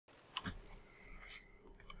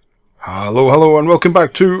Hello, and welcome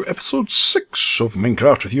back to episode 6 of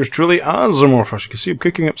Minecraft with yours truly, Azarmorph. As you can see, I'm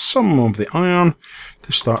cooking up some of the iron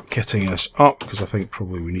to start getting us up, because I think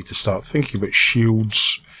probably we need to start thinking about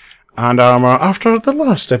shields and armour after the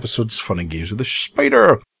last episode's fun and games with the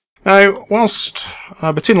spider. Now, whilst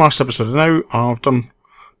between last episode and now, I've done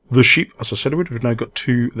the sheep, as I said I would. We've now got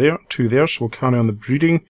two there, so we'll carry on the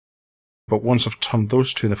breeding. But once I've turned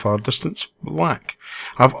those two in the far distance black.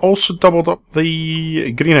 I've also doubled up the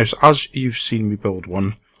greenhouse, as you've seen me build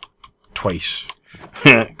one twice.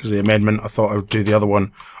 Because the amendment, I thought I would do the other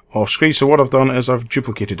one off screen. So what I've done is I've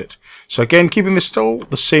duplicated it. So again, keeping still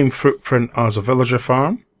the same footprint as a villager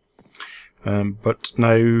farm. But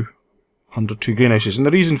now under two greenhouses. And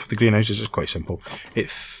the reason for the greenhouses is quite simple.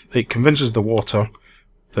 It convinces the water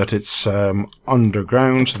that it's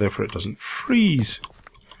underground, so therefore it doesn't freeze.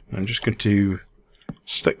 I'm just going to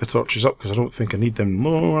stick the torches up because I don't think I need them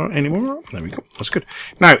more anymore. There we go. That's good.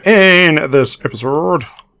 Now, in this episode...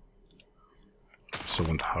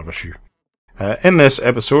 Someone to have a shoe. In this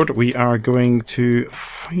episode, we are going to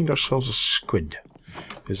find ourselves a squid.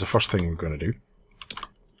 Is the first thing we're going to do.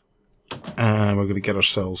 And we're going to get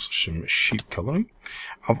ourselves some sheep colouring.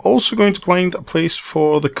 I'm also going to find a place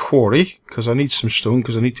for the quarry because I need some stone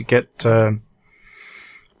because I need to get... the...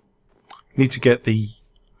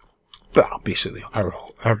 basically,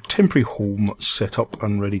 our temporary home set up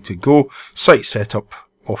and ready to go. Site set up,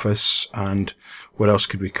 office, and what else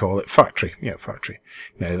could we call it? Factory. Yeah, factory.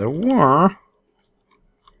 Now, there were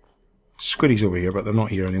squiddies over here, but they're not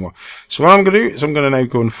here anymore. So what I'm going to do is I'm going to now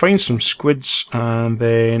go and find some squids, and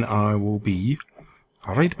then I will be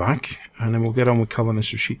right back, and then we'll get on with colouring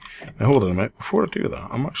some sheep. Now, hold on a minute. Before I do that,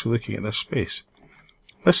 I'm actually looking at this space.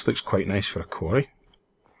 This looks quite nice for a quarry.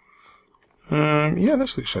 Yeah,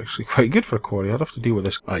 this looks actually quite good for a quarry. I'd have to deal with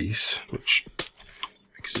this ice, which,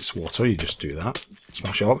 because it's water, you just do that.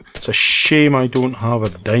 Smash it up. It's a shame I don't have a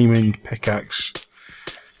diamond pickaxe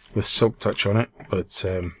with silk touch on it, but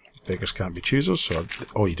beggars can't be choosers, so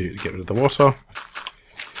all you do to get rid of the water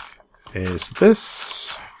is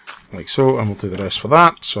this, like so, and we'll do the rest for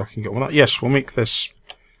that, so I can get one of that. Yes, we'll make this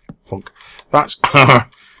plunk. That's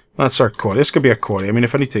our quarry. This could be a quarry. I mean,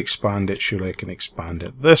 if I need to expand it, surely I can expand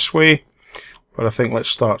it this way. But I think let's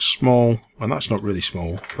start small, and that's not really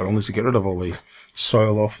small, but I'll need to get rid of all the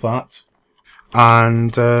soil off that,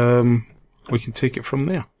 and we can take it from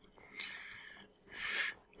there.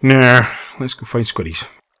 Now, let's go find squiddies.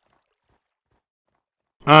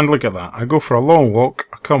 And look at that, I go for a long walk,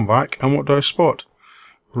 I come back, and what do I spot?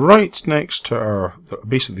 Right next to our,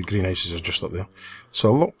 basically the greenhouses are just up there,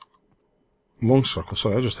 so a long circle.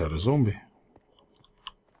 Sorry, I just heard a zombie.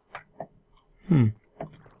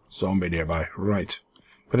 Zombie nearby, right.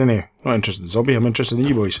 But anyway, not interested in the zombie, I'm interested in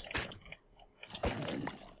you boys.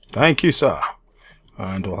 Thank you, sir.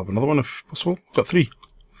 And we'll have another one if possible. Got 3.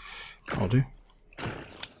 I'll do.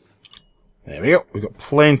 There we go, we've got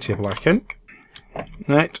plenty of black ink.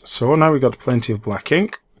 Right, so now we've got plenty of black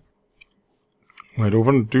ink. Right over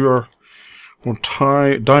and we'll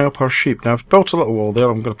dye up our sheep. Now I've built a little wall there,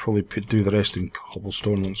 I'm going to probably do the rest in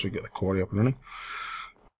cobblestone once we get the quarry up and running.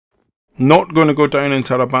 Not going to go down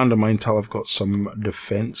into our abandoned mine until I've got some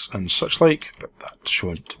defence and such like, but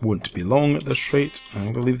that won't be long at this rate.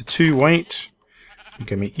 I'm going to leave the 2 white.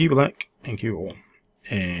 Give me you black, thank you all,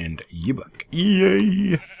 and you black.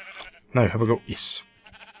 Yay! Now have a go. Yes,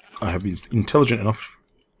 I have been intelligent enough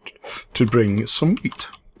to bring some wheat.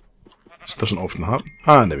 This doesn't often happen.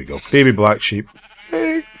 And there we go, baby black sheep.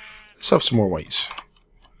 Hey, let's have some more whites.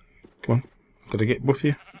 Come on, did I get both of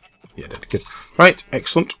you? Yeah, I did. Good. Right,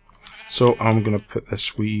 excellent. So I'm going to put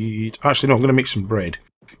this wheat... Actually, no, I'm going to make some bread.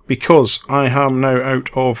 Because I am now out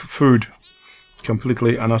of food.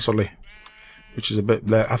 Completely and utterly. Which is a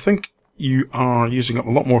bit... I think you are using up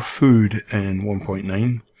a lot more food in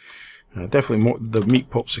 1.9. Definitely more... The meat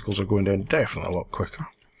popsicles are going down definitely a lot quicker.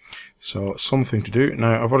 So, something to do.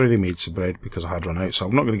 Now, I've already made some bread because I had run out. So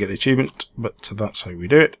I'm not going to get the achievement. But that's how we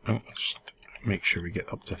do it. I'll just make sure we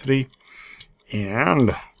get up to 3.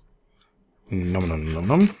 And...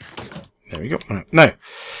 Nom. There we go. Now,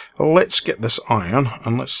 let's get this iron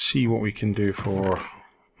and let's see what we can do for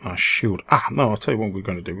a shield. No, I'll tell you what we're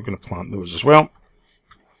going to do. We're going to plant those as well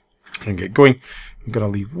and get going. I'm going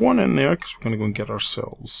to leave one in there because we're going to go and get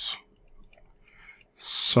ourselves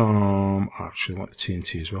some... Actually, I want the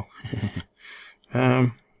TNT as well.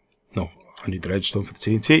 No, I need the redstone for the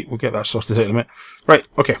TNT. We'll get that sorted out in a minute. Right,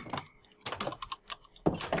 okay.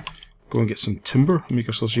 Go and get some timber and make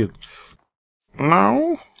ourselves shield.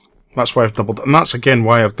 Now, that's why I've doubled, and that's again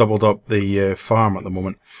why I've doubled up the farm at the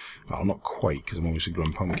moment. Well, not quite, because I'm obviously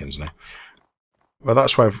growing pumpkins now. But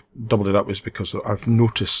that's why I've doubled it up, is because I've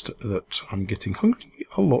noticed that I'm getting hungry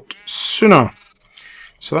a lot sooner.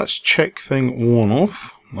 So let's check thing 1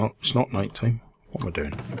 off. No, it's not night time. What am I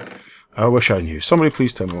doing? I wish I knew. Somebody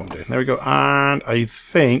please tell me what I'm doing. There we go. And I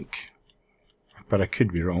think, but I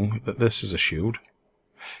could be wrong, that this is a shield.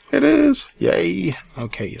 It is! Yay!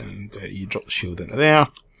 Okay, and you drop the shield into there.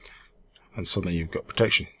 And suddenly you've got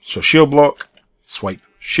protection. So shield block, swipe.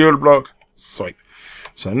 Shield block, swipe.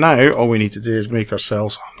 So now all we need to do is make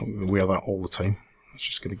ourselves... I'm not going to wear that all the time. It's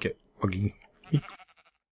just going to get bugging.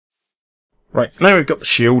 Right, now we've got the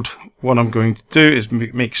shield. What I'm going to do is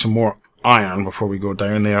make some more iron before we go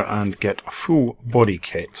down there and get a full body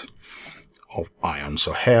kit of iron.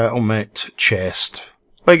 So helmet, chest,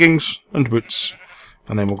 leggings and boots.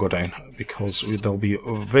 And then we'll go down, because there'll be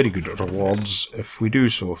very good rewards if we do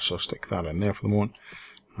so. So stick that in there for the moment.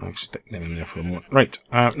 I'll stick them in there for the moment. Right,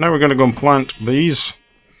 now we're going to go and plant these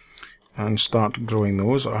and start growing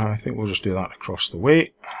those. I think we'll just do that across the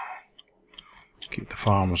way. Keep the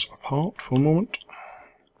farmers apart for a moment.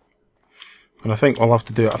 And I think we'll have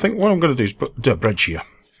to do it. I think what I'm going to do is do a bridge here.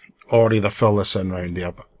 Or either fill this in round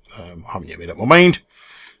there, but I haven't yet made up my mind.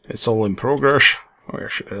 It's all in progress. Oh,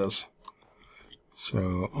 yes it is.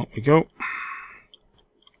 So, up we go.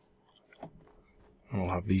 And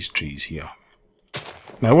we'll have these trees here.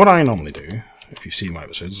 Now, what I normally do, if you see my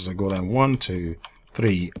episodes, is I go down 1, 2,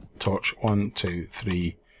 3, torch, 1, 2,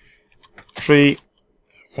 3, tree,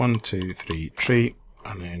 1, 2, 3, tree,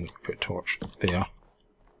 and then put a torch there,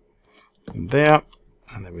 and there,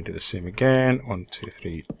 and then we do the same again, 1, 2,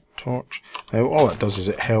 3, torch. Now, all it does is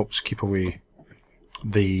it helps keep away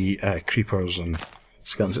the creepers and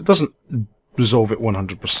skeletons. It doesn't resolve it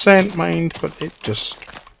 100%, mind, but it just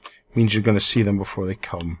means you're going to see them before they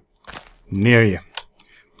come near you.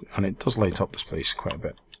 And it does light up this place quite a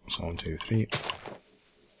bit. So 1, 2, 3.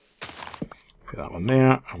 Put that one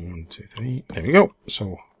there, and 1, 2, 3. There we go.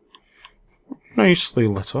 So nicely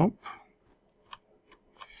lit up.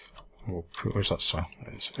 We'll put, where's that soil?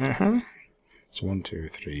 There it is. So 1, 2,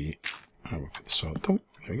 3, and we'll put the soil down.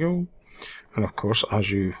 There we go. And of course,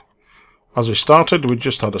 as we started, we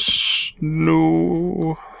just had a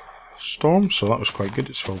snow storm, so that was quite good.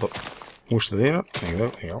 It's filled up most of the area. There you go.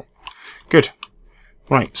 There you go. Good.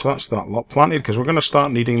 Right, so that's that lot planted, because we're going to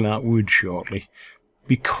start needing that wood shortly.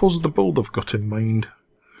 Because the build I've got in mind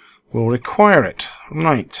will require it.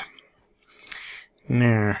 Right.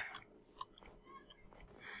 Now,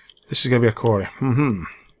 this is going to be a quarry.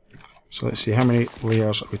 So let's see, how many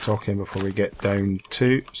layers are we talking before we get down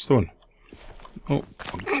to stone? Oh,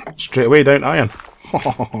 straight away down to iron.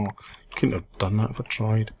 Couldn't have done that if I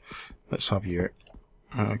tried. Let's have you.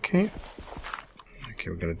 Okay. Okay,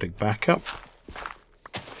 we're going to dig back up.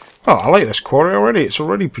 Oh, I like this quarry already. It's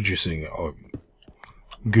already producing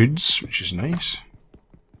goods, which is nice.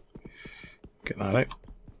 Get that out.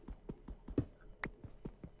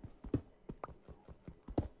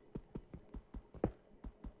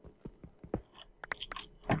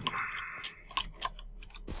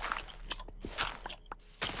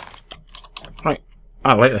 Right,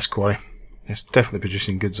 I like this quarry. It's definitely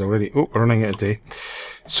producing goods already. Oh, we're running out of day.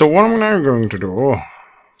 So what I'm now going to do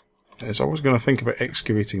is I was going to think about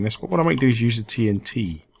excavating this, but what I might do is use the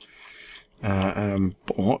TNT.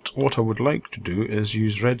 But what I would like to do is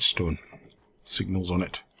use redstone signals on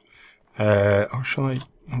it. Or shall I?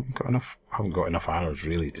 I haven't got enough arrows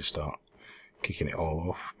really to start kicking it all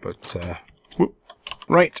off. But whoop.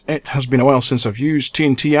 Right, it has been a while since I've used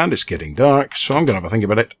TNT and it's getting dark, so I'm going to have a think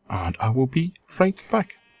about it, and I will be right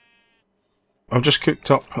back. I've just cooked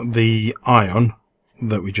up the iron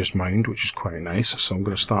that we just mined, which is quite nice, so I'm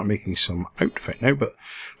going to start making some outfit now. But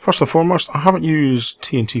first and foremost, I haven't used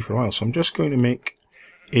TNT for a while, so I'm just going to make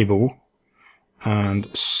a bow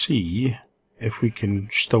and see if we can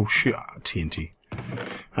still shoot at TNT.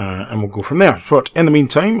 And we'll go from there. But in the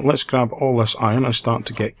meantime, let's grab all this iron and start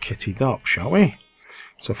to get kitted up, shall we?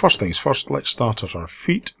 So first things first, let's start at our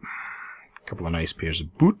feet. A couple of nice pairs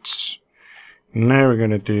of boots. Now we're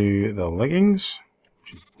going to do the leggings.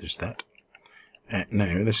 There's that.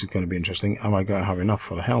 Now, this is going to be interesting. Am I going to have enough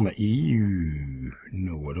for the helmet? Ew.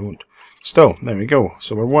 No, I don't. Still, there we go.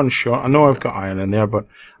 So we're one shot. I know I've got iron in there, but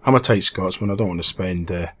I'm a tight Scotsman. I don't want to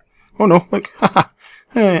spend... Oh no, look. I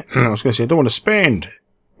was going to say, I don't want to spend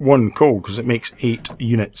 1 coal because it makes 8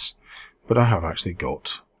 units. But I have actually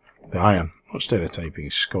got the iron. Not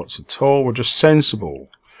stereotyping Scots at all. We're just sensible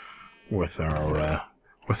with our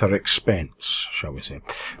expense, shall we say.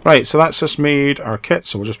 Right, so that's just made our kit.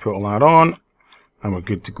 So we'll just put all that on. And we're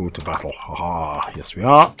good to go to battle. Haha, yes we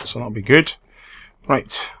are. So that'll be good.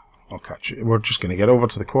 Right, I'll catch you. We're just going to get over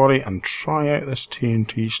to the quarry and try out this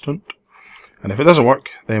TNT stunt. And if it doesn't work,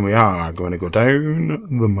 then we are going to go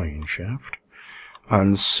down the mine shaft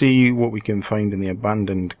and see what we can find in the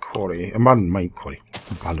abandoned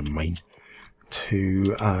mine,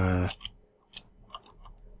 to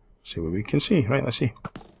see what we can see. Right, let's see.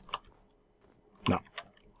 No,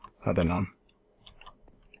 that didn't on.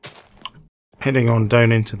 Heading on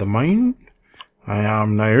down into the mine. I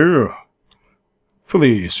am now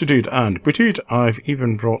fully suited and booted. I've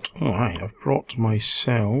even brought, I've brought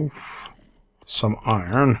myself some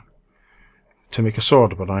iron to make a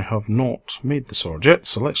sword, but I have not made the sword yet,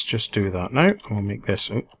 so let's just do that now. We'll make this,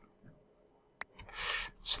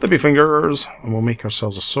 slippy fingers, and we'll make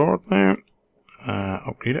ourselves a sword now.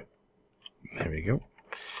 Upgrade it. There we go.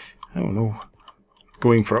 Oh no.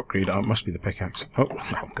 Going for upgrade, it must be the pickaxe. Oh, no,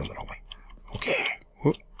 I'm going the wrong way. Okay.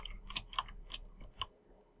 Whoop.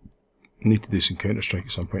 Need to do some Counter-Strike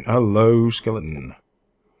at some point. Hello, skeleton.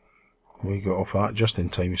 We got off that just in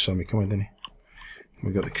time. You saw me coming, didn't you?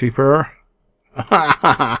 We got the creeper.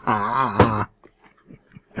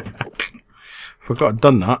 Forgot I'd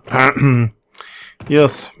done that.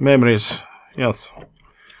 Yes, memories. Yes.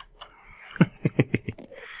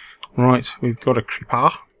 Right, we've got a creeper.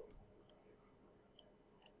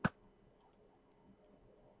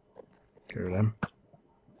 Get rid of them.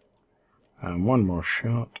 And one more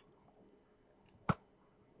shot.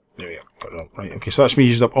 There we go. Got it up. Right, okay, so that's me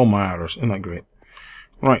used up all my arrows. Isn't that great?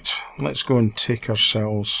 Right, let's go and take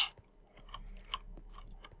ourselves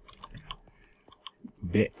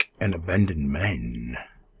back an abandoned mine.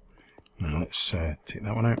 Now let's take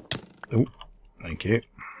that one out. Oh, thank you.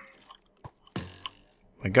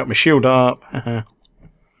 I got my shield up.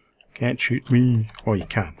 Can't shoot me. Well, you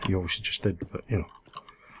can. You obviously just did, but you know.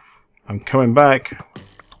 I'm coming back.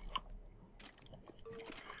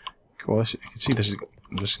 Cool. You can see this is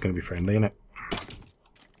going to be friendly, isn't it?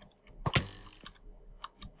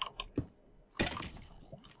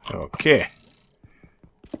 Okay.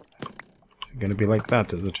 Is it going to be like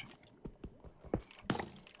that? Is it?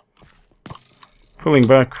 Pulling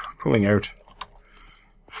back, pulling out.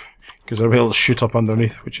 Because I'll be able to shoot up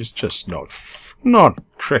underneath, which is just not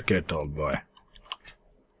cricket, old boy.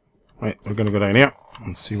 Right, we're going to go down here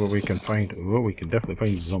and see what we can find. Oh, we can definitely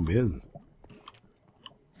find zombies.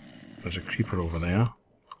 There's a creeper over there.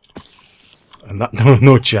 And that,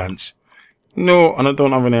 no chance. No, and I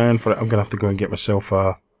don't have any iron for it. I'm going to have to go and get myself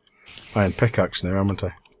a iron pickaxe now, haven't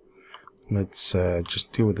I? Let's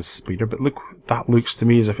just deal with this speeder. But look, that looks to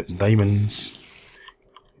me as if it's diamonds.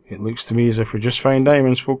 It looks to me as if we just found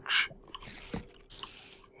diamonds, folks.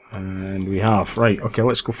 And we have. Right, okay,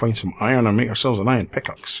 let's go find some iron and make ourselves an iron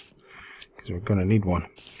pickaxe. Because we're going to need one.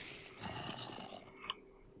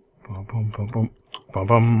 Bum, bum, bum, bum, bum,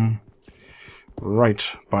 bum. Right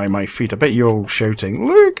by my feet. I bet you're all shouting,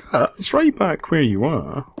 look, it's right back where you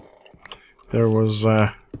are. There was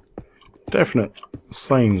definite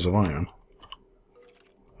signs of iron.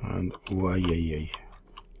 And, oh, yeah.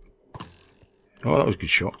 Oh, that was a good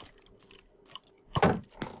shot.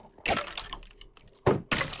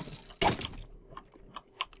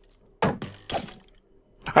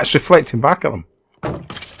 That's reflecting back at them.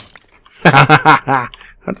 I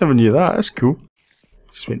never knew that. That's cool.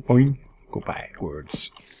 Just went boing. Go backwards.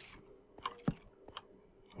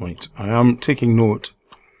 Right, I am taking note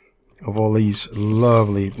of all these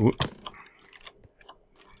lovely... Whoop.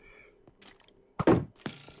 Go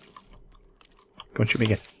and shoot me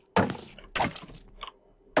again.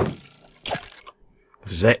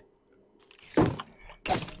 This is it.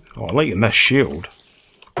 Oh, I like this shield.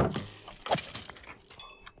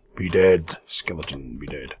 Be dead, skeleton, be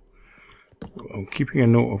dead. I'm keeping a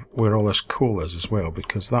note of where all this coal is as well,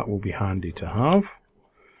 because that will be handy to have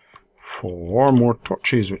for more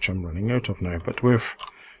torches, which I'm running out of now. But we've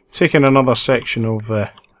taken another section of...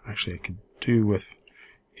 actually, I could do with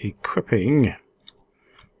equipping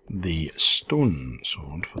the stone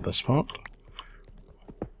sword for this part.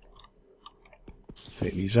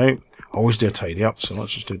 Take these out. Always do a tidy up, so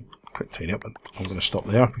let's just do a quick tidy up. I'm going to stop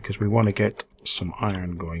there because we want to get some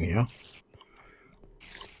iron going here.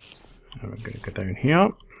 And we're going to go down here.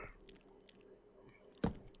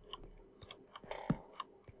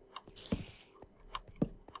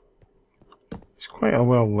 It's quite a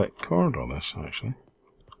well lit corridor, this actually.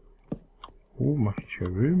 Oh,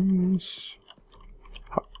 mushrooms.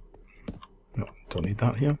 No, don't need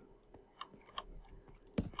that here.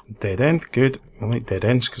 Dead end, good. I like dead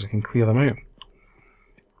ends because I can clear them out.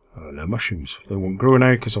 The mushrooms, they won't grow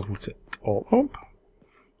now because I've lit it all up.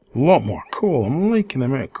 A lot more coal. I'm liking the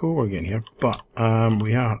amount of coal we're getting here, but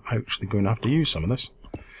we are actually going to have to use some of this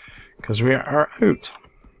because we are out.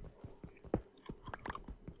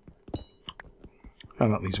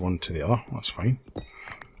 And that leads one to the other, that's fine.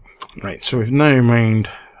 Right, so we've now mined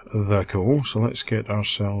the coal, so let's get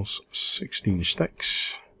ourselves 16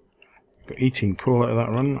 sticks. Got 18 coal out of that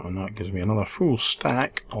run, and that gives me another full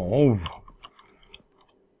stack of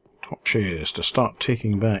torches to start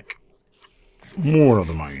taking back more of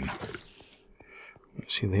the mine.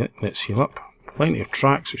 Let's heal up. Plenty of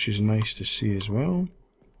tracks, which is nice to see as well.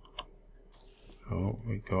 Oh,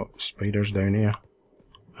 we've got spiders down here.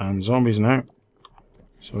 And zombies now.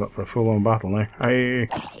 So we're up for a full-on battle now. Hey!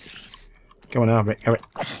 Come on now, have it.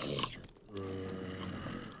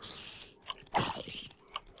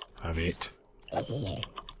 Have it.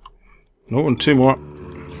 No, and 2 more.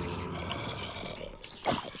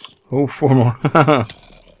 Oh, 4 more.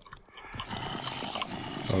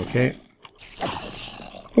 Okay.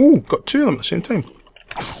 Oh, got 2 of them at the same time.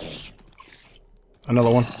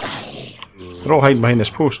 Another one. They're all hiding behind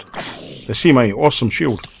this post. They see my awesome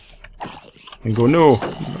shield. And go, no,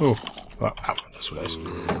 no. Oh, that's what it is.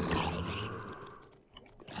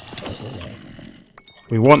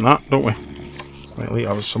 We want that, don't we? Right, later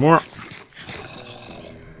have some more.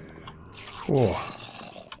 Oh.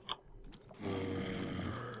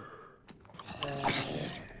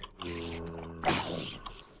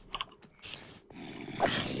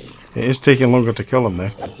 It is taking longer to kill them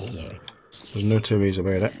now. There's no 2 ways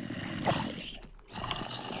about it.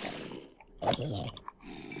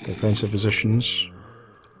 Defensive positions.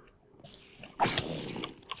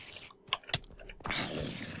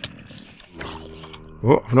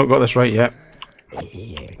 Oh, I've not got this right yet.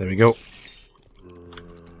 There we go.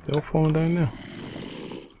 They're all falling down now.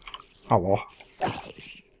 Hello.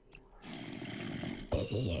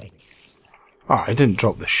 Ah, I didn't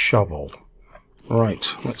drop the shovel.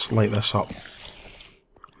 Right, let's light this up.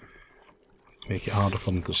 Make it harder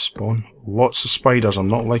for them to spawn. Lots of spiders. I'm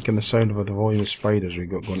not liking the sound of the volume of spiders we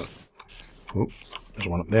got going. Oh, there's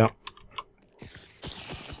one up there.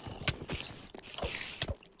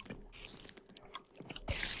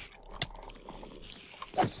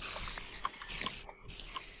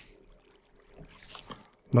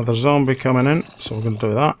 Another zombie coming in, so we're going to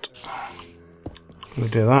do that. I'm going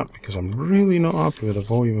to do that because I'm really not happy with the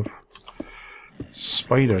volume of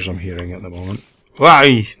spiders I'm hearing at the moment.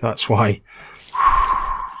 Why? That's why.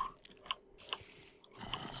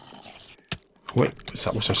 Wait, what's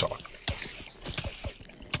that? What's that sort of?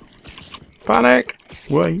 Panic!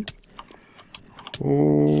 Wait.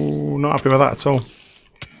 Oh, not happy with that at all.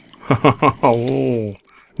 Oh,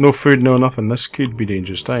 no food, no nothing. This could be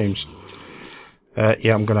dangerous times.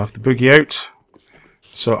 Yeah, I'm going to have to boogie out.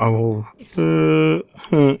 So I will...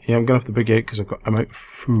 yeah, I'm going to have to boogie out because I'm out of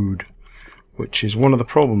food. Which is one of the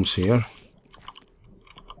problems here.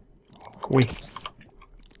 Go away.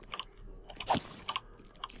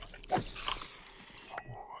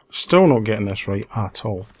 Still not getting this right at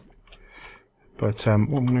all. But what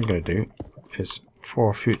I'm going to do is,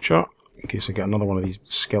 for future, in case I get another one of these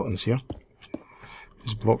skeletons here,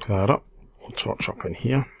 is block that up. We'll torch up in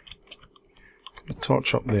here.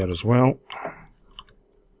 Torch up there as well.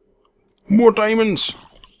 More diamonds!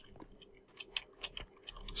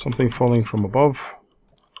 Something falling from above.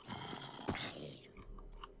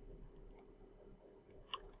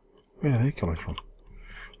 Where are they coming from?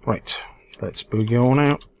 Right, let's boogie on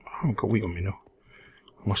out. I haven't got wheat on me now.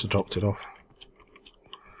 I must have dropped it off.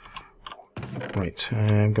 Right,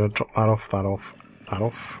 I'm going to drop that off, that off, that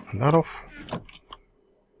off, and that off.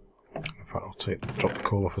 In fact, I'll drop the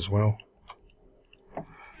coal off as well.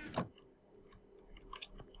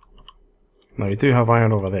 Now we do have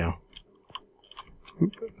iron over there.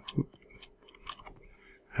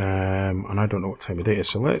 And I don't know what time of day it is,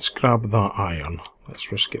 so let's grab that iron.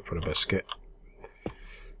 Let's risk it for a biscuit.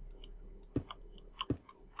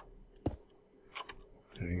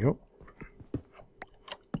 There we go.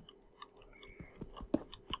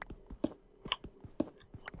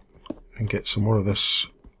 And get some more of this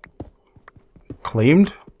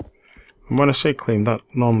claimed. And when I say claimed, that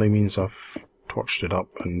normally means I've torched it up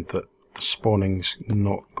and that the spawning's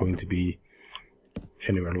not going to be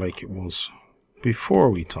anywhere like it was before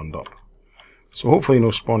we turned up. So hopefully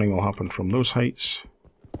no spawning will happen from those heights.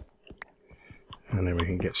 And then we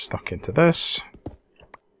can get stuck into this.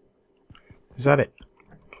 Is that it?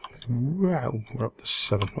 Wow, we're up to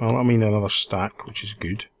 7. Well, I mean another stack, which is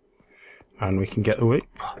good. And we can get away.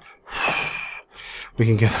 We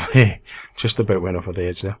can get away. Just about went over the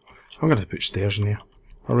edge there. I'm going to put stairs in here.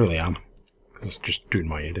 I really am. It's just doing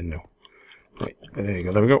my head in now. Right, there you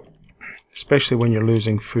go, there we go. Especially when you're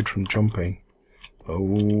losing food from jumping.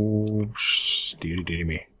 Oh, dearie dearie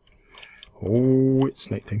me. Oh,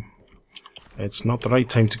 it's night time. It's not the right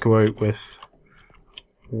time to go out with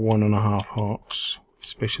 1.5 hearts.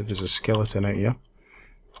 especially if there's a skeleton out here.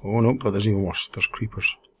 Oh no, but there's even worse, there's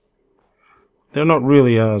creepers. They're not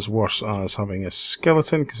really as worse as having a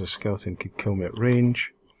skeleton, because a skeleton could kill me at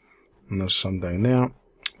range. And there's some down there.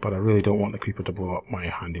 But I really don't want the creeper to blow up my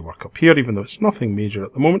handiwork up here, even though it's nothing major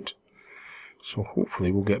at the moment. So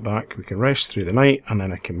hopefully we'll get back, we can rest through the night, and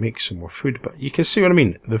then I can make some more food. But you can see what I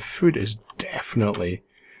mean, the food is definitely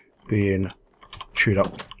being chewed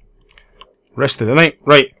up. Rest of the night.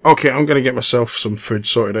 Right, okay, I'm going to get myself some food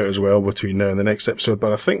sorted out as well between now and the next episode,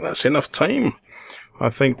 but I think that's enough time. I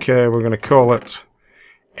think we're going to call it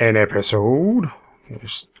an episode.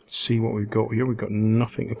 Let's see what we've got here. We've got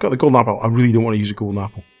nothing. I've got the golden apple. I really don't want to use a golden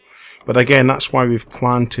apple. But again, that's why we've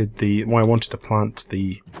planted the... why I wanted to plant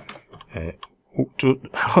the...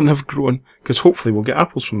 oh, they've grown, because hopefully we'll get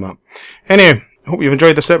apples from that. Anyway, I hope you've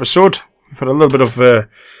enjoyed this episode. We've had a little bit of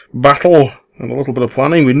battle and a little bit of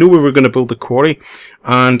planning. We knew we were going to build the quarry,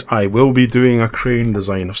 and I will be doing a crane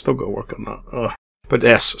design. I've still got to work on that. Ugh. But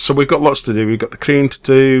yes, so we've got lots to do. We've got the crane to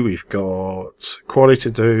do, we've got quarry to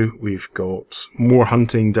do, we've got more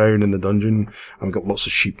hunting down in the dungeon, and we've got lots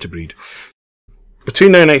of sheep to breed.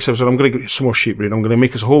 Between now and next episode, I'm going to get some more sheep breed. I'm going to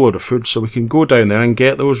make us a whole load of food so we can go down there and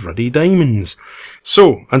get those ruddy diamonds.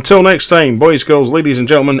 So, until next time, boys, girls, ladies and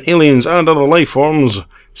gentlemen, aliens and other life forms,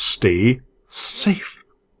 stay safe.